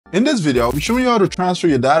In this video, I'll be showing you how to transfer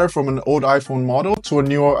your data from an old iPhone model to a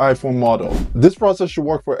newer iPhone model. This process should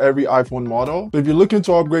work for every iPhone model. So if you're looking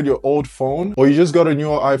to upgrade your old phone, or you just got a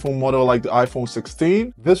newer iPhone model like the iPhone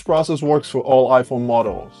 16, this process works for all iPhone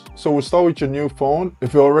models. So we'll start with your new phone.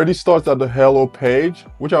 If it already starts at the Hello page,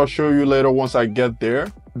 which I'll show you later once I get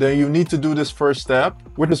there, then you need to do this first step,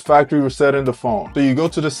 which is factory resetting the phone. So you go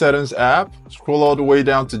to the Settings app, scroll all the way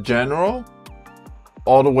down to General,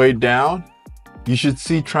 all the way down. You should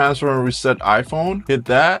see Transfer and Reset iPhone. Hit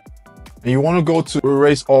that, and you want to go to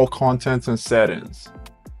Erase All Contents and Settings.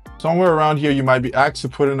 Somewhere around here, you might be asked to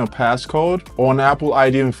put in a passcode or an Apple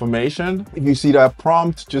ID information. If you see that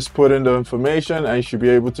prompt, just put in the information and you should be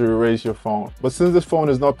able to erase your phone. But since this phone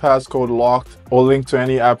is not passcode locked or linked to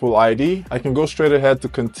any Apple ID, I can go straight ahead to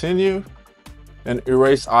continue and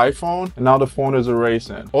erase iPhone, and now the phone is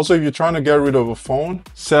erasing. Also, if you're trying to get rid of a phone,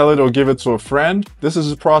 sell it or give it to a friend, this is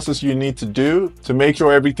the process you need to do to make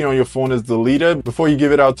sure everything on your phone is deleted before you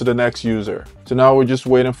give it out to the next user. So now we're just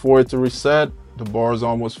waiting for it to reset. The bar is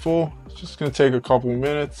almost full. It's just gonna take a couple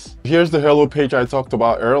minutes. Here's the Hello page I talked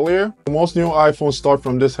about earlier. Most new iPhones start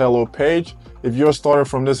from this Hello page. If you're starting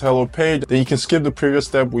from this Hello page, then you can skip the previous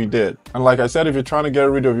step we did. And like I said, if you're trying to get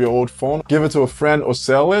rid of your old phone, give it to a friend or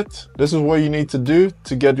sell it. This is what you need to do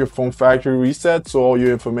to get your phone factory reset so all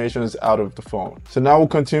your information is out of the phone. So now we'll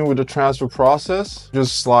continue with the transfer process.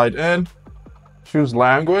 Just slide in, choose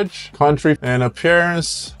language, country, and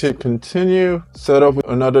appearance. Hit continue, set up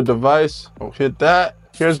another device. Oh, hit that.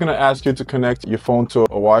 Here's going to ask you to connect your phone to a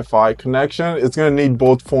Wi-Fi connection. It's going to need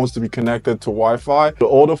both phones to be connected to Wi-Fi. The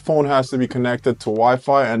older phone has to be connected to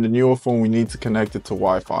Wi-Fi, and the newer phone, we need to connect it to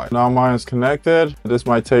Wi-Fi. Now mine is connected. This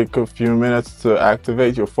might take a few minutes to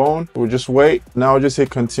activate your phone. We'll just wait. Now just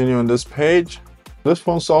hit continue on this page. This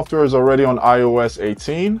phone software is already on iOS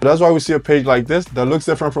 18. That's why we see a page like this that looks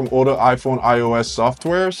different from older iPhone iOS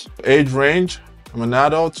softwares. Age range, I'm an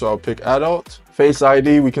adult, so I'll pick adult. Face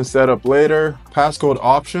ID we can set up later. Passcode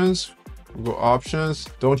options, we'll go options.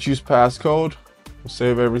 Don't use passcode. We'll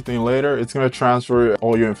save everything later. It's going to transfer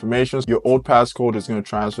all your information. Your old passcode is going to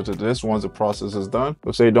transfer to this once the process is done.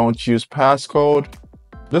 We'll say don't use passcode.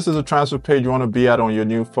 This is a transfer page you want to be at on your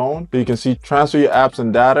new phone. So you can see transfer your apps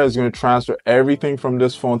and data is going to transfer everything from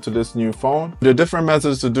this phone to this new phone. There are different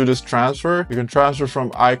methods to do this transfer. You can transfer from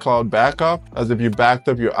iCloud backup, as if you backed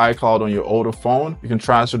up your iCloud on your older phone. You can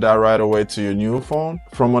transfer that right away to your new phone,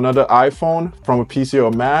 from another iPhone, from a PC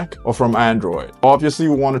or Mac, or from Android. Obviously,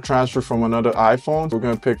 we want to transfer from another iPhone. We're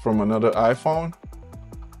going to pick from another iPhone.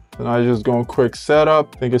 And I just go quick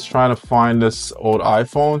setup. I think it's trying to find this old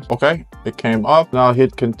iPhone. Okay, it came up. Now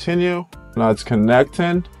hit continue. Now it's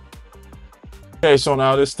connecting. Okay, so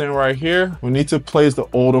now this thing right here, we need to place the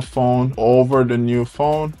older phone over the new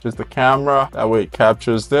phone. Just the camera, that way it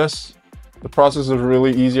captures this. The process is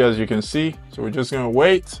really easy, as you can see. So we're just gonna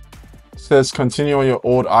wait. It says continue on your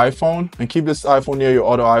old iPhone, and keep this iPhone near your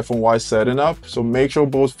other iPhone while setting up. So make sure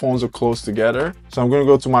both phones are close together. So I'm going to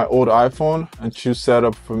go to my old iPhone and choose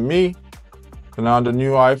setup for me. So now the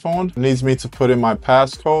new iPhone needs me to put in my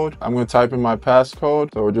passcode. I'm going to type in my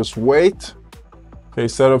passcode. So just wait. Okay,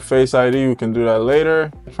 set up Face ID. We can do that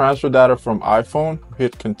later. Transfer data from iPhone.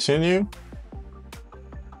 Hit continue.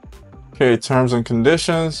 Okay, terms and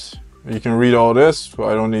conditions. You can read all this, so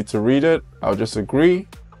I don't need to read it. I'll just agree.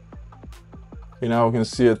 Okay, now we can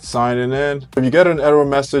see it signing in. If you get an error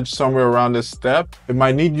message somewhere around this step, it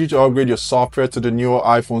might need you to upgrade your software to the newer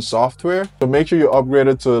iPhone software. So make sure you upgrade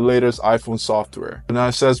it to the latest iPhone software. And now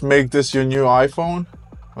it says make this your new iPhone.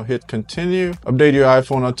 I'll hit continue. Update your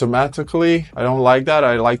iPhone automatically. I don't like that.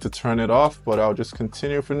 I like to turn it off, but I'll just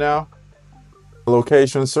continue for now.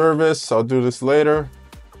 Location service, I'll do this later.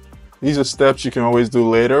 These are steps you can always do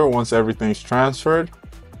later once everything's transferred.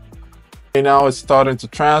 Okay, now it's starting to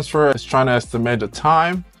transfer. It's trying to estimate the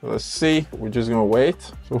time. So let's see. We're just gonna wait.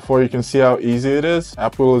 So before you can see how easy it is,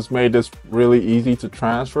 Apple has made this really easy to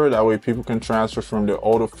transfer. That way people can transfer from their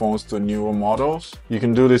older phones to newer models. You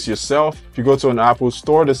can do this yourself. If you go to an Apple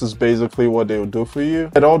store, this is basically what they will do for you.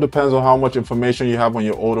 It all depends on how much information you have on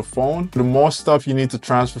your older phone. The more stuff you need to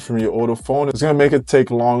transfer from your older phone, it's gonna make it take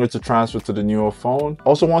longer to transfer to the newer phone.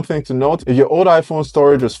 Also, one thing to note, if your old iPhone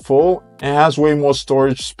storage is full, it has way more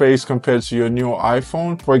storage space compared to your newer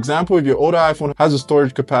iPhone. For example, if your older iPhone has a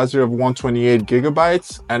storage capacity of 128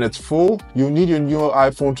 gigabytes and it's full, you need your newer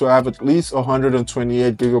iPhone to have at least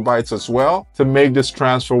 128 gigabytes as well to make this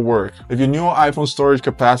transfer work. If your newer iPhone storage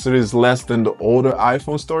capacity is less than the older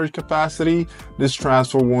iPhone storage capacity, this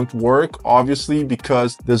transfer won't work, obviously,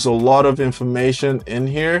 because there's a lot of information in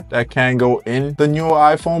here that can go in the newer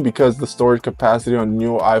iPhone because the storage capacity on the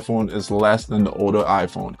newer iPhone is less than the older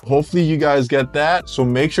iPhone. Hopefully you guys get that. So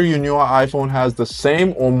make sure your newer iPhone has the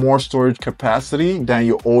same or more storage capacity than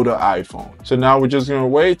your older iPhone. So now we're just gonna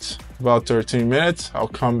wait about 13 minutes. I'll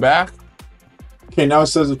come back. Okay, now it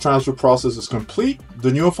says the transfer process is complete.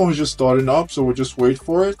 The newer phone is just starting up, so we'll just wait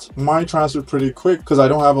for it. Mine transferred pretty quick because I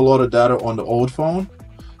don't have a lot of data on the old phone.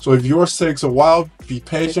 So if yours takes a while, be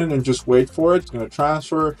patient and just wait for it. It's going to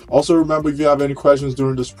transfer. Also remember, if you have any questions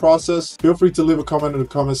during this process, feel free to leave a comment in the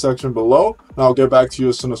comment section below, and I'll get back to you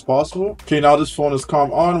as soon as possible. Okay, now this phone has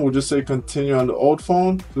come on. We'll just say continue on the old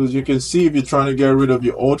phone. So as you can see, if you're trying to get rid of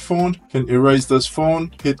your old phone, you can erase this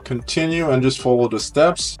phone, hit continue, and just follow the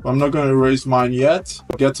steps. I'm not going to erase mine yet.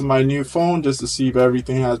 I'll get to my new phone just to see if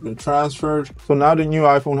everything has been transferred. So now the new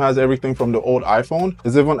iPhone has everything from the old iPhone.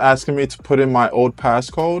 It's even asking me to put in my old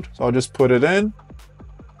passcode. So I'll just put it in.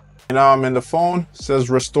 Now I'm in the phone. It says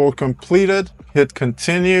restore completed. Hit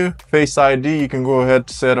continue. Face ID. You can go ahead and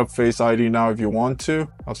set up Face ID now if you want to.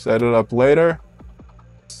 I'll set it up later.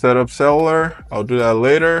 Set up cellular. I'll do that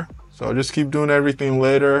later. So I'll just keep doing everything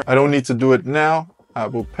later. I don't need to do it now.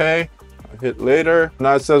 Apple Pay. Hit later.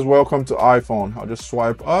 Now it says welcome to iPhone. I'll just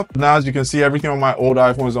swipe up. Now as you can see, everything on my old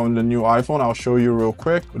iPhone is on the new iPhone. I'll show you real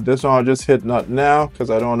quick. With this one, I'll just hit not now because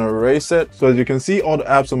I don't want to erase it. So as you can see, all the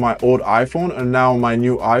apps on my old iPhone are now on my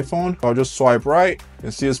new iPhone. I'll just swipe right. You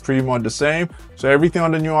can see it's pretty much the same. So everything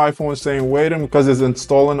on the new iPhone is saying waiting because it's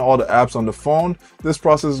installing all the apps on the phone. This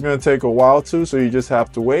process is going to take a while too, so you just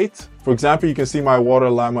have to wait. For example, you can see my Water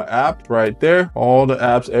Llama app right there. All the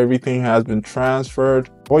apps, everything has been transferred.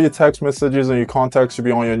 All your text messages and your contacts should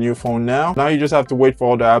be on your new phone now. Now you just have to wait for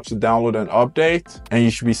all the apps to download and update, and you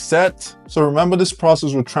should be set. So remember, this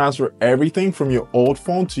process will transfer everything from your old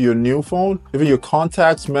phone to your new phone. Even your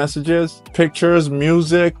contacts, messages, pictures,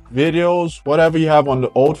 music, videos, whatever you have on the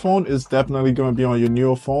old phone is definitely going to be on your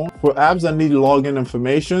newer phone. For apps that need login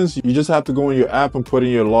information, you just have to go in your app and put in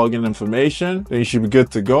your login information. Then you should be good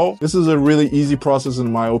to go. This is a really easy process in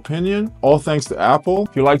my opinion. All thanks to Apple.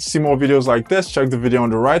 If you'd like to see more videos like this, check the video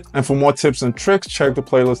on the right. And for more tips and tricks, check the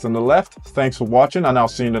playlist on the left. Thanks for watching, and I'll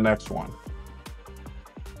see you in the next one.